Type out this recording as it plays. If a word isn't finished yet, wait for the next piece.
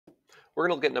We're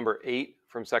going to look at number 8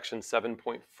 from section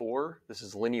 7.4. This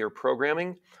is linear programming.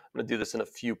 I'm going to do this in a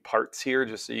few parts here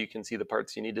just so you can see the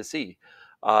parts you need to see.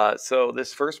 So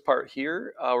this first part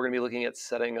here, we're going to be looking at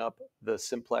setting up the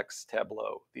Simplex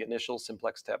Tableau, the initial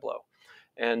Simplex Tableau.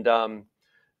 And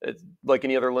like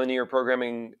any other linear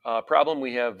programming problem,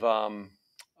 we have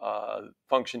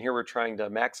function here we're trying to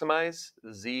maximize.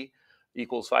 Z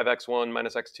equals 5x1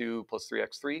 minus x2 plus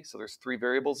 3x3. So there's 3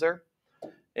 variables there.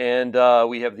 And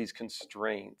we have these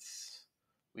constraints.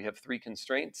 We have 3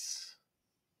 constraints.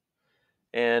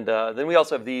 And then we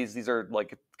also have these. These are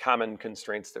like common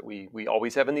constraints that we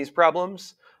always have in these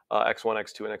problems. x1,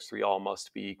 x2, and x3 all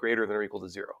must be greater than or equal to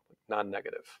 0,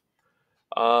 non-negative.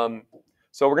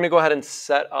 So we're going to go ahead and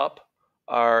set up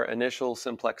our initial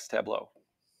Simplex Tableau.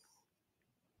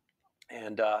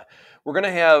 And we're going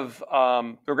to have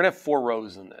 4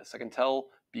 rows in this. I can tell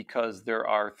because there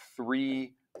are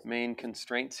 3 main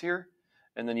constraints here,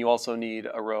 and then you also need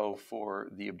a row for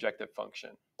the objective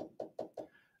function.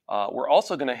 We're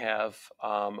also going to have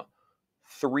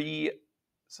 3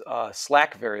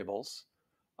 slack variables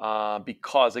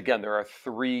because, again, there are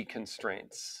 3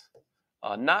 constraints.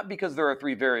 Not because there are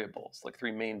 3 variables, like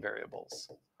 3 main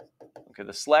variables. Okay,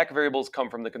 the slack variables come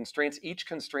from the constraints. Each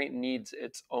constraint needs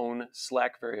its own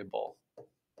slack variable.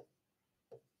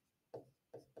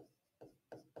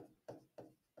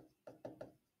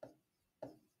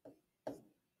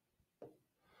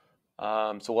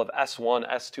 So we'll have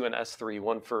S1, S2, and S3,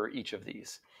 one for each of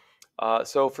these.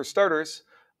 So for starters,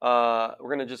 we're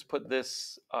going to just put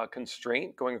this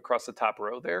constraint going across the top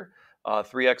row there.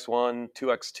 3x1,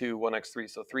 2x2, 1x3,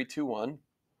 so 3, 2, 1.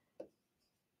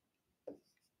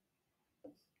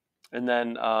 And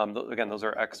then, again, those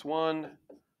are x1,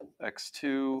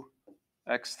 x2,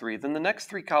 x3. Then the next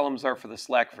 3 columns are for the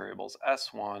slack variables,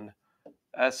 s1,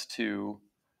 s2,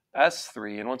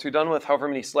 s3. And once you're done with however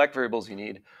many slack variables you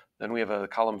need, then we have a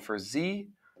column for z.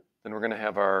 Then we're going to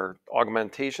have our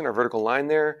augmentation, our vertical line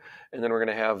there. And then we're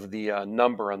going to have the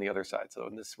number on the other side. So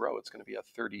in this row, it's going to be a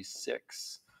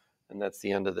 36. And that's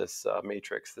the end of this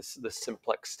matrix, this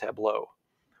Simplex Tableau.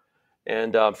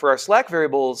 And for our slack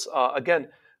variables, again,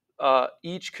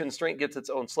 each constraint gets its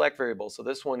own slack variable. So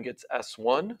this one gets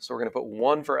S1. So we're going to put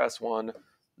 1 for S1,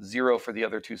 0 for the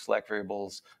other 2 slack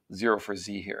variables, 0 for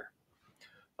Z here.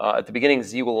 At the beginning,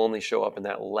 Z will only show up in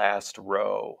that last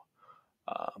row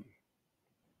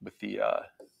with the,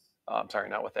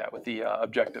 with the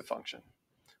objective function.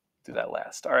 Do that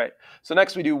last. All right. So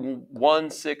next we do 1,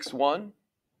 6, 1,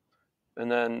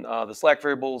 and then the slack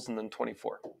variables, and then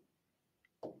 24.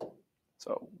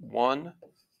 So 1,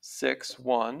 6,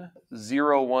 1,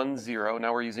 0, 1, 0.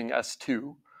 Now we're using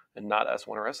S2 and not S1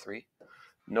 or S3.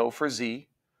 No for Z,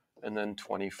 and then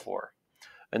 24.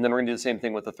 And then we're going to do the same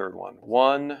thing with the third one.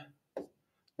 1,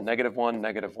 negative 1,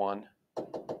 negative 1.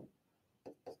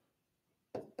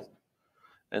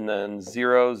 And then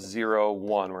 0, 0,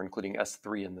 1. We're including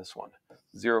S3 in this one.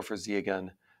 0 for Z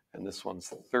again, and this one's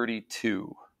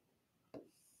 32.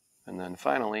 And then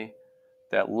finally,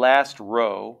 that last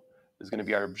row is going to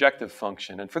be our objective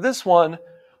function. And for this one,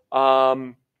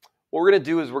 what we're going to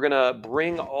do is we're going to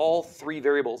bring all 3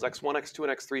 variables, x1, x2,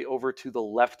 and x3, over to the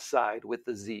left side with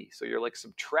the z. So you're like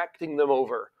subtracting them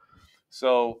over.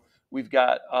 So we've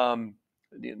got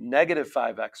negative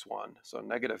 5x1, so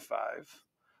negative 5.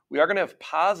 We are going to have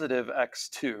positive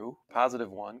x2, positive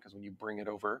 1, because when you bring it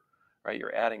over, right,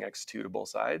 you're adding x2 to both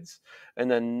sides. And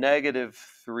then negative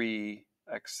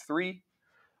 3x3.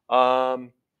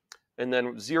 And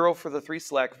then 0 for the 3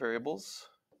 slack variables,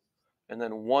 and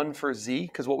then 1 for z,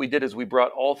 because what we did is we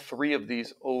brought all 3 of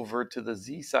these over to the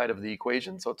z side of the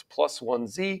equation, so it's plus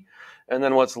 1z. And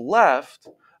then what's left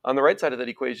on the right side of that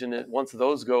equation, once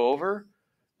those go over,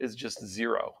 is just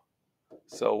 0.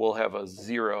 So we'll have a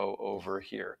 0 over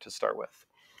here to start with.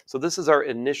 So this is our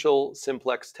initial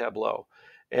Simplex Tableau.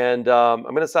 And I'm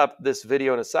going to stop this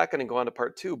video in a second and go on to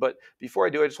part 2. But before I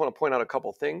do, I just want to point out a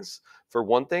couple things. For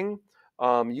one thing,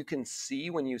 you can see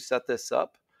when you set this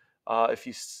up, if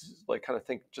you like kind of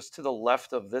think just to the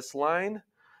left of this line,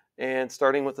 and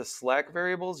starting with the slack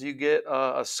variables, you get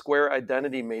a square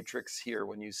identity matrix here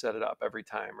when you set it up every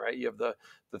time, right? You have the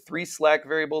 3 slack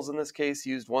variables in this case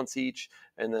used once each,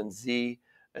 and then Z,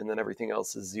 and then everything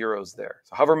else is zeros there.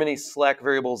 So however many slack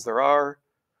variables there are,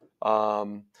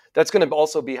 that's going to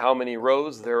also be how many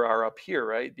rows there are up here,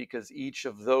 right? Because each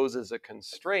of those is a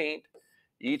constraint.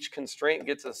 Each constraint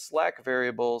gets a slack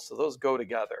variable, so those go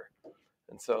together.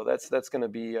 And so that's going to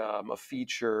be a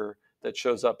feature that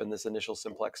shows up in this initial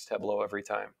Simplex Tableau every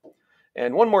time.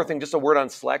 And one more thing, just a word on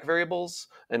slack variables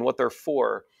and what they're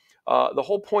for. The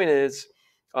whole point is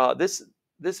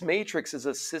this matrix is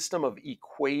a system of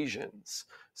equations.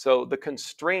 So the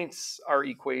constraints are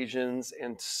equations,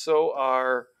 and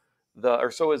so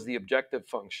is the objective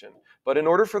function. But in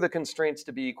order for the constraints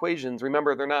to be equations,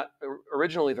 remember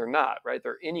originally they're not, right?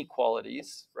 They're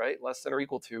inequalities, right? Less than or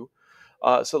equal to.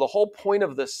 So the whole point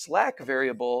of the slack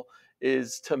variable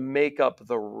is to make up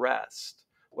the rest.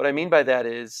 What I mean by that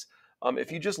is,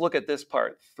 if you just look at this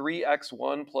part,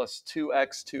 3x1 plus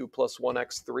 2x2 plus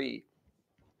 1x3,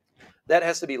 that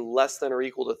has to be less than or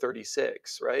equal to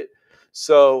 36, right?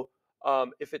 So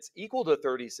if it's equal to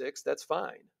 36, that's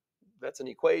fine. That's an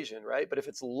equation, right? But if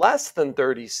it's less than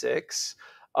 36,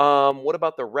 what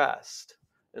about the rest?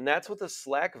 And that's what the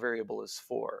slack variable is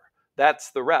for. That's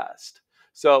the rest.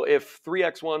 So if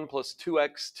 3x1 plus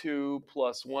 2x2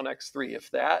 plus 1x3,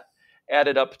 if that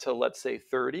added up to, let's say,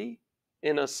 30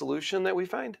 in a solution that we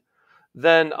find,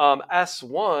 then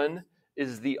S1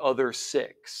 is the other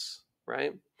 6,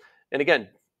 right? And again,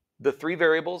 the three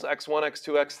variables, x1,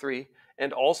 x2, x3,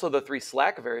 and also the three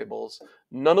slack variables,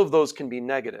 none of those can be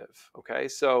negative, okay?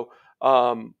 So,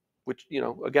 which,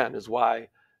 again, is why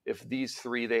if these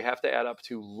three, they have to add up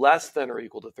to less than or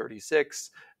equal to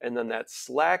 36, and then that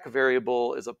slack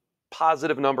variable is a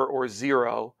positive number or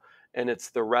 0, and it's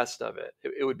the rest of it.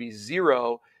 It would be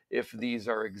 0 if these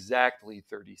are exactly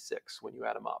 36 when you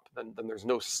add them up. Then there's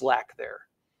no slack there.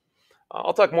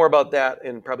 I'll talk more about that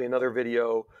in probably another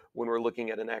video when we're looking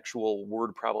at an actual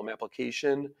word problem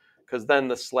application, because then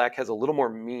the slack has a little more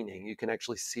meaning. You can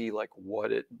actually see like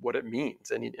what it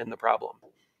means in the problem.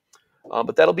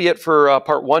 But that'll be it for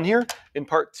part 1 here. In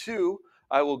part 2,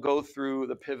 I will go through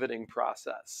the pivoting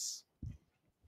process.